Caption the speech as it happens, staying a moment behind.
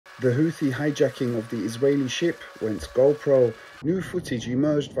The Houthi hijacking of the Israeli ship went GoPro. New footage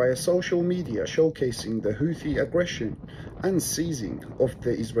emerged via social media showcasing the Houthi aggression and seizing of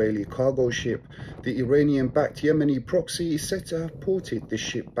the Israeli cargo ship. The Iranian-backed Yemeni proxy is said to have ported the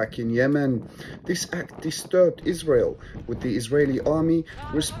ship back in Yemen. This act disturbed Israel, with the Israeli army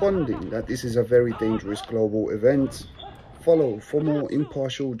responding that this is a very dangerous global event. Follow for more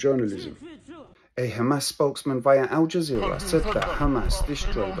impartial journalism. A Hamas spokesman via Al Jazeera said that Hamas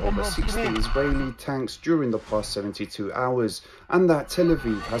destroyed over 60 Israeli tanks during the past 72 hours and that Tel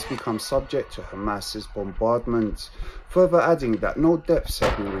Aviv has become subject to Hamas's bombardment, further adding that no depths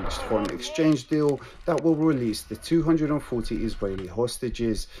have been reached for an exchange deal that will release the 240 Israeli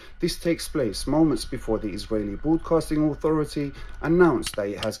hostages. This takes place moments before the Israeli Broadcasting Authority announced that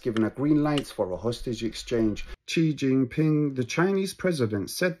it has given a green light for a hostage exchange. Xi Jinping, the Chinese president,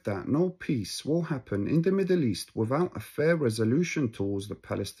 said that no peace will happen in the Middle East without a fair resolution towards the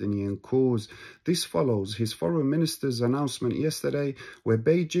Palestinian cause. This follows his foreign minister's announcement yesterday, where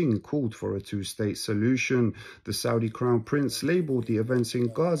Beijing called for a two-state solution. The Saudi Crown Prince labelled the events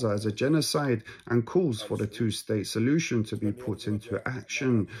in Gaza as a genocide and calls for the two-state solution to be put into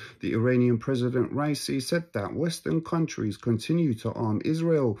action. The Iranian President Raisi said that Western countries continue to arm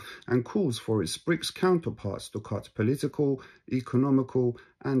Israel and calls for its BRICS counterparts to cut political, economical,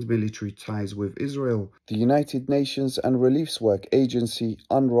 and military ties with Israel. The United Nations and Relief Work Agency,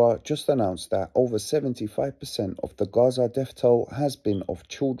 UNRWA, just announced that over 75% of the Gaza death toll has been of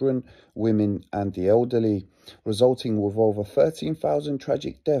children, women, and the elderly, resulting with over 13,000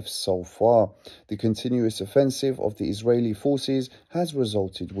 tragic deaths so far. The continuous offensive of the Israeli forces has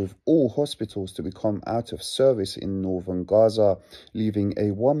resulted with all hospitals to become out of service in northern Gaza, leaving a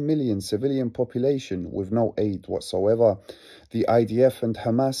 1 million civilian population with no aid whatsoever. The IDF and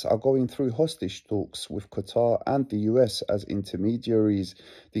Hamas are going through hostage talks with Qatar and the US as intermediaries.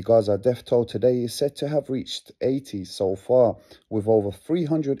 The Gaza death toll today is said to have reached 80 so far, with over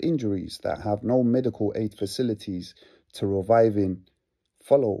 300 injuries that have no medical aid facilities to revive in.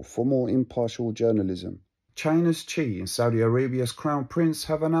 Follow for more impartial journalism. China's Xi and Saudi Arabia's Crown Prince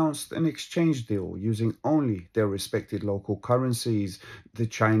have announced an exchange deal using only their respected local currencies. The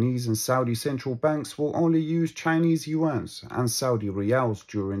Chinese and Saudi central banks will only use Chinese yuans and Saudi riyals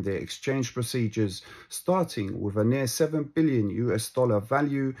during their exchange procedures. Starting with a near $7 billion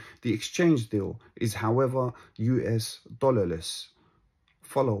value, the exchange deal is, however, US dollarless.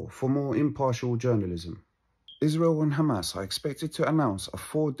 Follow for more impartial journalism. Israel and Hamas are expected to announce a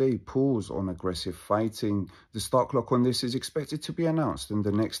 4-day pause on aggressive fighting. The start clock on this is expected to be announced in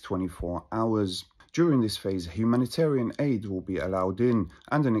the next 24 hours. During this phase, humanitarian aid will be allowed in,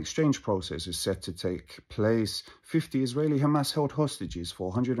 and an exchange process is set to take place. 50 Israeli Hamas-held hostages for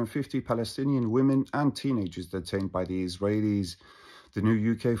 150 Palestinian women and teenagers detained by the Israelis. The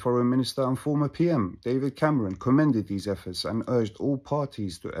new UK Foreign Minister and former PM, David Cameron, commended these efforts and urged all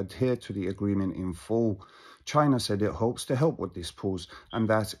parties to adhere to the agreement in full. China said it hopes to help with this pause and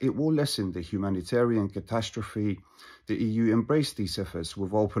that it will lessen the humanitarian catastrophe. The EU embraced these efforts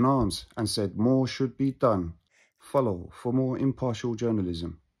with open arms and said more should be done. Follow for more impartial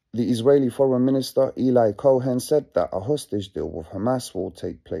journalism. The Israeli Foreign Minister Eli Cohen said that a hostage deal with Hamas will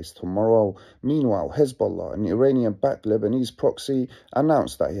take place tomorrow. Meanwhile, Hezbollah, an Iranian-backed Lebanese proxy,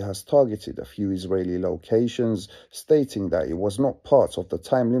 announced that it has targeted a few Israeli locations, stating that it was not part of the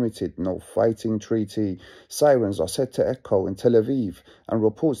time-limited no-fighting treaty. Sirens are set to echo in Tel Aviv, and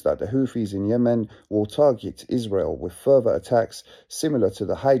reports that the Houthis in Yemen will target Israel with further attacks similar to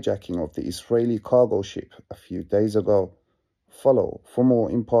the hijacking of the Israeli cargo ship a few days ago. Follow for more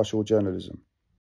impartial journalism.